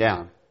winding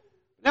down.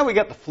 Now we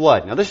got the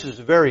flood. Now this is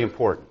very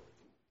important.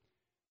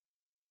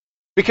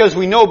 Because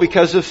we know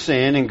because of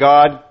sin, and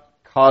God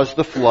caused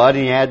the flood,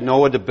 and He had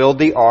Noah to build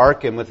the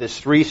ark, and with his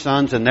 3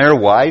 sons and their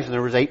wives, and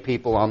there was 8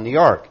 people on the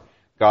ark.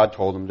 God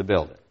told him to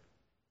build it.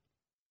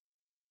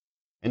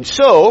 And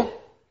so,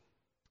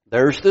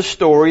 there's the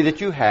story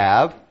that you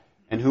have,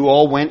 and who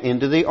all went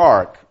into the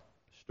ark.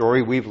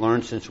 Story we've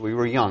learned since we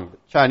were young.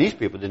 But Chinese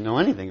people didn't know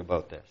anything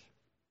about this.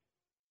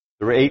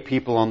 There were 8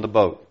 people on the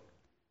boat.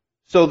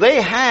 So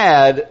they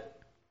had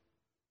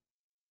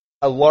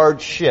a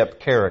large ship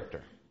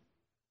character.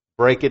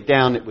 Break it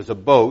down, it was a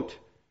boat,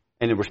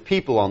 and there was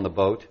people on the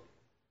boat.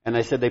 And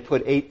I said they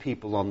put 8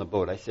 people on the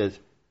boat. I said,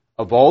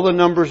 of all the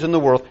numbers in the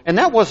world, and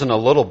that wasn't a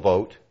little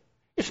boat.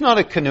 It's not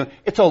a canoe.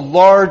 It's a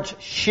large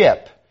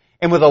ship.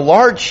 And with a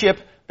large ship,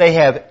 they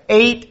have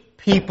 8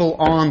 people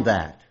on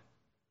that.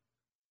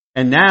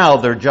 And now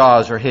their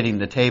jaws are hitting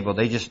the table.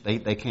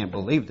 They can't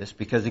believe this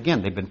because,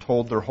 again, they've been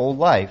told their whole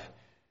life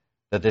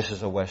that this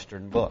is a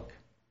Western book,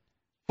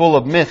 full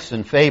of myths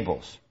and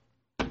fables,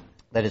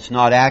 that it's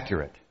not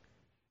accurate.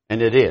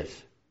 And it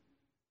is.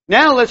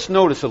 Now let's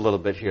notice a little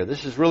bit here.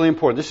 This is really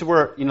important. This is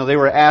where, they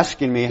were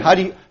asking me, how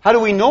do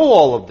we know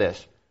all of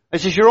this? I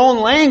says, your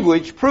own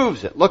language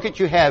proves it. Look what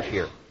you have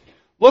here.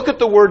 Look at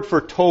the word for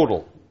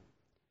total.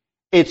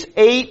 It's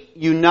 8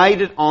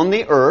 united on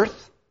the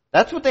earth.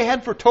 That's what they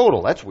had for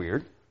total. That's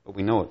weird, but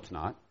we know it's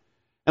not.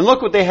 And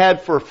look what they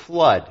had for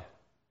flood.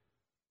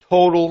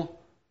 Total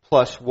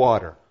plus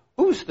water.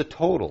 Who's the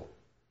total?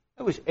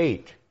 That was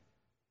 8.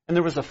 And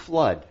there was a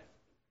flood.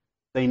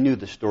 They knew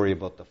the story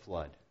about the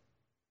flood.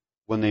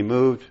 When they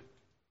moved,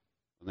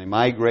 when they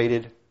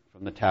migrated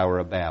from the Tower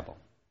of Babel.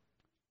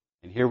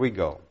 And here we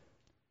go.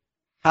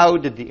 How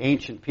did the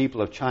ancient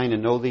people of China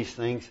know these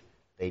things?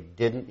 They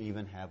didn't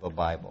even have a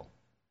Bible.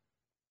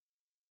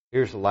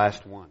 Here's the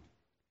last one.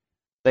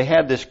 They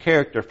had this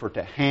character for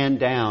to hand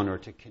down or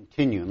to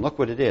continue. And look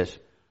what it is.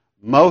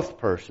 Mouth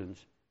persons,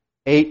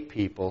 8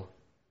 people,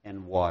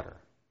 and water.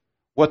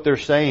 What they're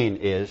saying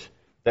is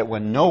that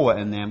when Noah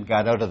and them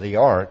got out of the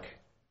ark,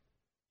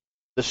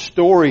 the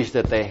stories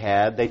that they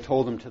had, they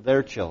told them to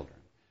their children.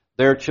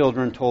 Their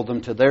children told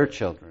them to their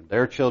children.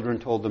 Their children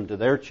told them to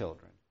their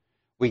children.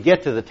 We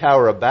get to the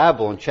Tower of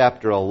Babel in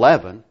chapter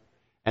 11,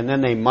 and then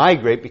they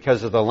migrate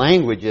because of the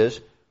languages.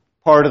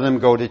 Part of them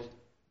go to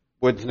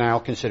what's now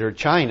considered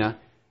China,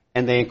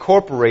 and they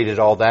incorporated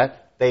all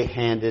that. They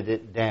handed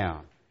it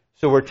down.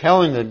 So we're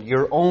telling them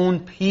your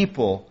own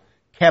people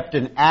kept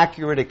an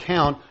accurate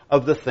account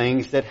of the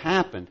things that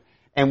happened.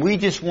 And we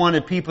just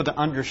wanted people to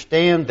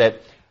understand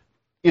that,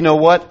 you know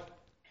what?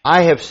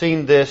 I have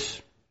seen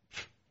this,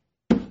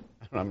 I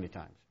don't know how many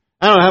times.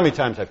 I don't know how many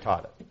times I've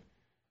taught it.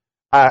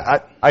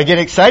 I get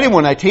excited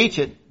when I teach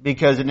it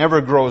because it never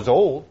grows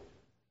old.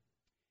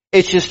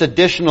 It's just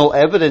additional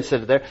evidence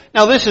that is there.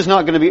 Now, this is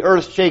not going to be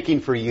earth-shaking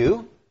for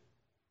you.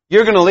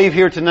 You're going to leave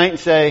here tonight and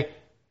say,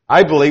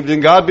 I believed in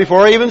God before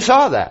I even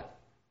saw that.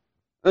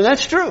 And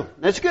that's true.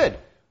 That's good.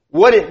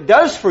 What it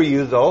does for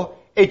you, though,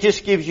 it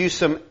just gives you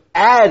some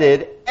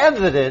added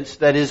evidence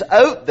that is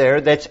out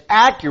there that's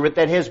accurate,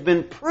 that has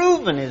been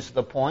proven is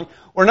the point.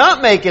 We're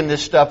not making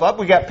this stuff up.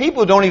 We got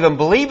people who don't even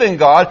believe in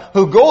God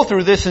who go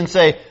through this and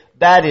say,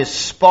 that is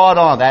spot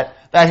on.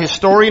 That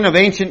historian of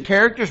ancient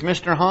characters,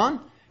 Mr. Hahn,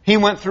 he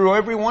went through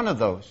every one of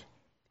those.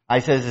 I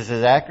says, is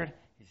this accurate?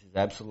 He says,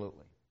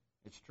 absolutely.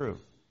 It's true.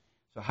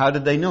 So how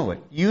did they know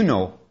it? You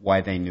know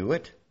why they knew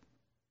it.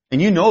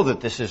 And you know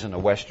that this isn't a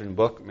Western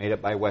book made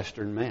up by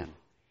Western men.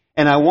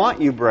 And I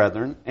want you,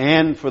 brethren,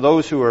 and for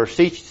those who are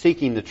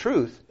seeking the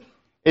truth,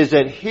 is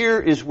that here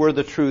is where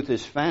the truth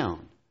is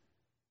found.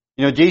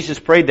 Jesus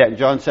prayed that in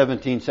John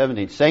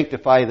 17:17.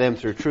 Sanctify them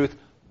through truth.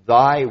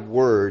 Thy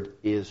word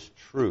is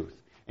truth.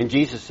 And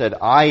Jesus said,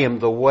 I am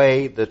the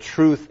way, the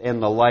truth,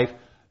 and the life.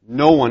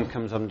 No one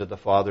comes unto the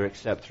Father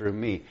except through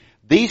me.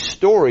 These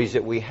stories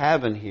that we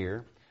have in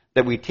here,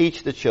 that we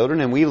teach the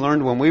children, and we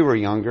learned when we were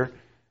younger,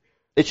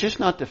 it's just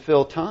not to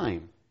fill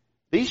time.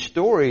 These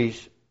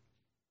stories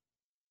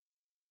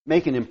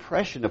make an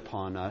impression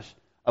upon us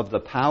of the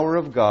power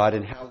of God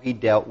and how He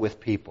dealt with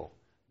people.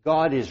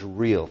 God is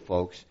real,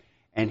 folks,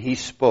 and He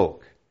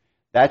spoke.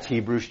 That's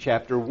Hebrews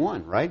chapter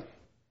 1, right?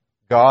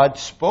 God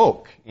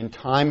spoke in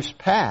times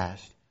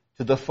past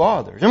to the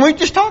fathers. And we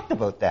just talked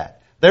about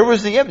that. There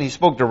was the evidence. He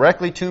spoke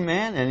directly to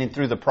man and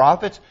through the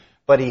prophets,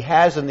 but He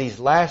has in these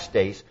last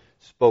days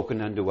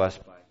spoken unto us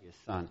by His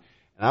Son.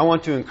 And I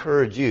want to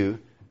encourage you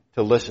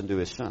to listen to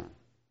His Son.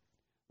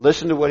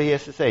 Listen to what He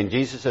has to say. And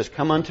Jesus says,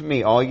 come unto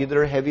me, all you that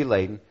are heavy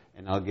laden,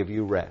 and I'll give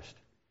you rest.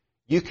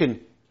 You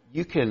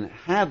can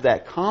have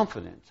that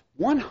confidence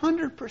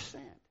 100%.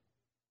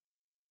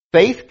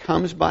 Faith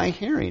comes by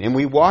hearing, and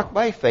we walk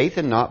by faith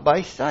and not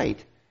by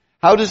sight.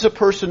 How does a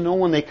person know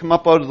when they come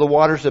up out of the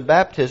waters of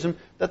baptism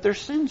that their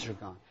sins are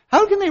gone?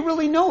 How can they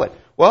really know it?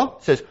 Well,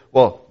 it says,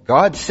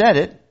 God said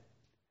it,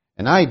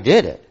 and I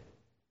did it.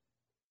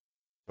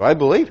 So I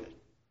believe it.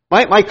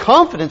 My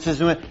confidence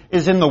is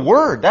in the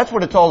Word. That's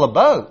what it's all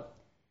about.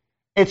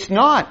 It's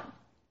not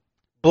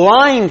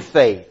blind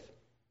faith.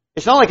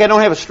 It's not like I don't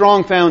have a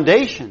strong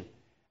foundation.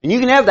 And you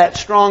can have that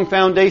strong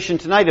foundation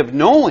tonight of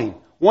knowing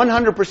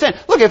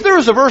 100%. Look, if there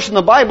was a verse in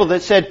the Bible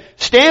that said,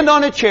 stand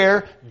on a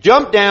chair,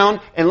 jump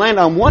down, and land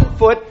on one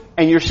foot,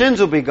 and your sins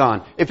will be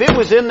gone. If it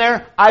was in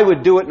there, I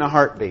would do it in a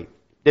heartbeat.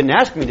 Didn't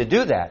ask me to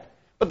do that.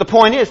 But the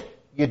point is,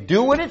 you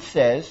do what it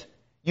says,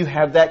 you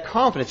have that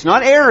confidence.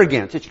 Not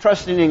arrogance. It's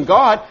trusting in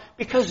God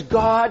because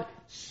God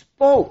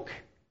spoke.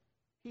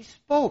 He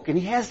spoke, and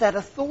He has that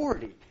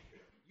authority.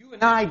 You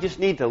and I just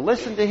need to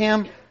listen to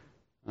Him.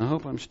 I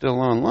hope I'm still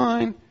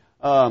online.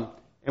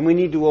 And we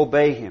need to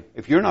obey Him.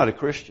 If you're not a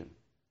Christian,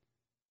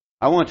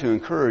 I want to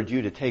encourage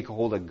you to take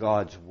hold of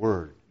God's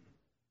Word.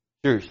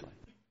 Seriously.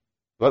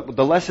 But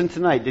the lesson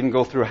tonight didn't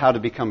go through how to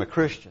become a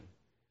Christian.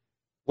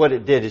 What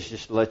it did is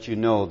just to let you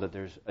know that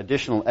there's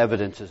additional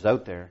evidences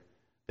out there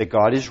that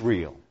God is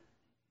real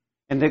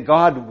and that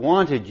God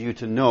wanted you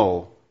to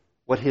know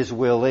what His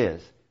will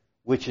is,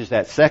 which is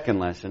that second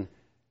lesson.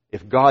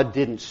 If God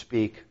didn't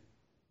speak,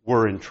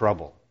 we're in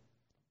trouble.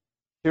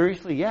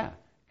 Seriously, yeah.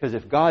 Because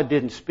if God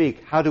didn't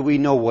speak, how do we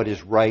know what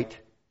is right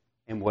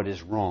and what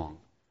is wrong?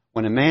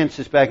 When a man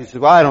sits back and says,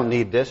 well, I don't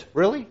need this.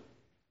 Really?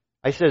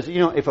 I says,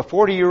 if a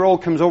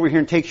 40-year-old comes over here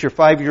and takes your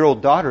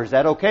 5-year-old daughter, is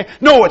that okay?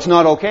 No, it's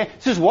not okay.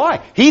 He says,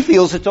 why? He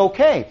feels it's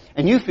okay.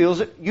 And you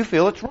feel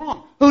it's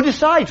wrong. Who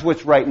decides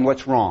what's right and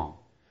what's wrong?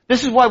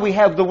 This is why we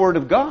have the Word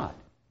of God.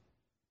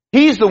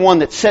 He's the one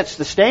that sets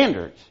the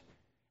standards.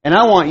 And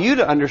I want you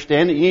to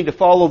understand that you need to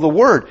follow the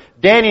Word.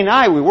 Danny and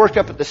I, we worked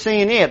up at the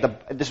C&E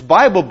at this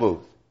Bible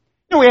booth.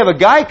 We have a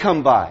guy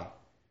come by.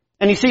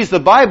 And he sees the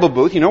Bible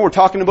booth. We're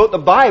talking about the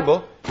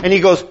Bible. And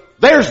he goes,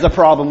 there's the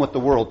problem with the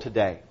world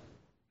today.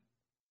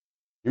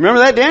 You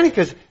remember that, Danny?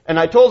 And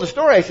I told the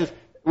story. I says,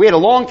 we had a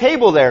long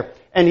table there.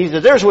 And he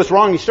said, there's what's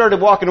wrong. He started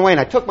walking away. And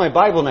I took my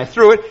Bible and I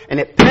threw it. And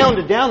it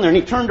pounded down there. And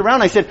he turned around.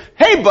 And I said,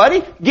 hey,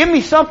 buddy, give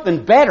me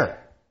something better.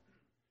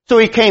 So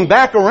he came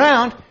back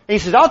around. And he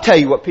said, I'll tell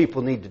you what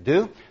people need to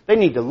do. They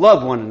need to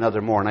love one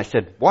another more. And I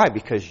said, why?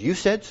 Because you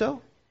said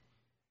so?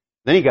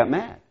 Then he got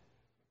mad.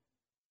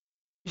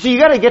 You see, you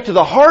got to get to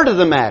the heart of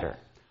the matter.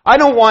 I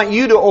don't want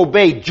you to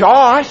obey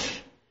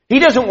Josh. He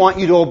doesn't want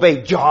you to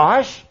obey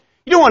Josh.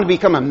 You don't want to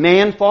become a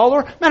man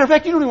follower. Matter of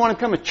fact, you don't even want to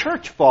become a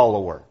church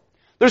follower.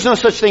 There's no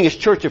such thing as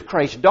Church of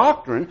Christ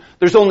doctrine.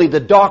 There's only the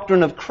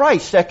doctrine of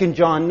Christ, 2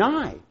 John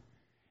 9.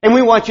 And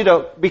we want you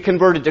to be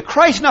converted to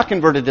Christ, not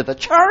converted to the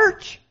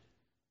church.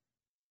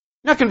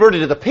 Not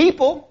converted to the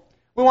people.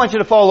 We want you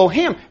to follow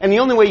Him. And the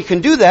only way you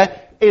can do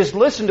that is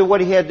listen to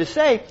what He had to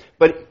say.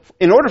 But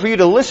in order for you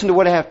to listen to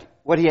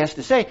what He has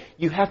to say,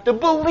 you have to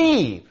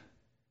believe.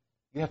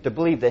 You have to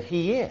believe that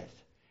He is.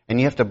 And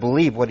you have to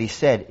believe what He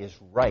said is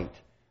right.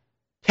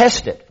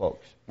 Test it,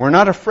 folks. We're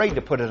not afraid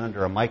to put it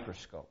under a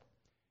microscope.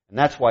 And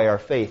that's why our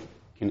faith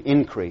can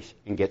increase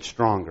and get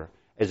stronger,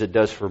 as it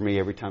does for me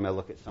every time I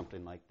look at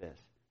something like this.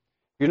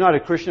 If you're not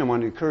a Christian, I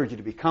want to encourage you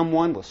to become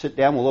one. We'll sit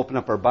down, we'll open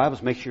up our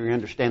Bibles, make sure you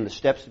understand the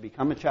steps to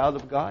become a child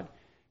of God.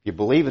 If you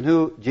believe in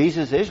who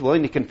Jesus is,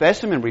 willing to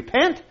confess Him and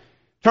repent,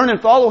 turn and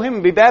follow Him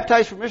and be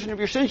baptized for remission of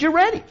your sins, you're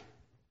ready.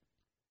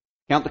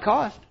 Count the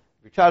cost.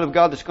 If you're a child of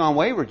God that's gone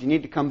wayward, you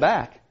need to come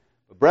back.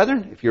 But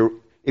brethren,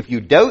 if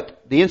you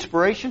doubt the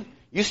inspiration,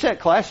 you set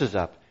classes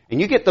up. And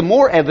you get the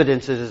more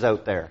evidences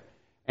out there.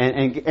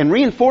 And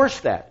reinforce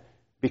that.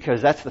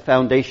 Because that's the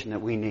foundation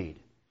that we need.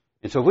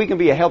 And so if we can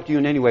be a help to you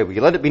in any way, we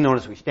let it be known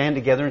as we stand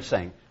together and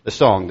sing the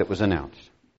song that was announced.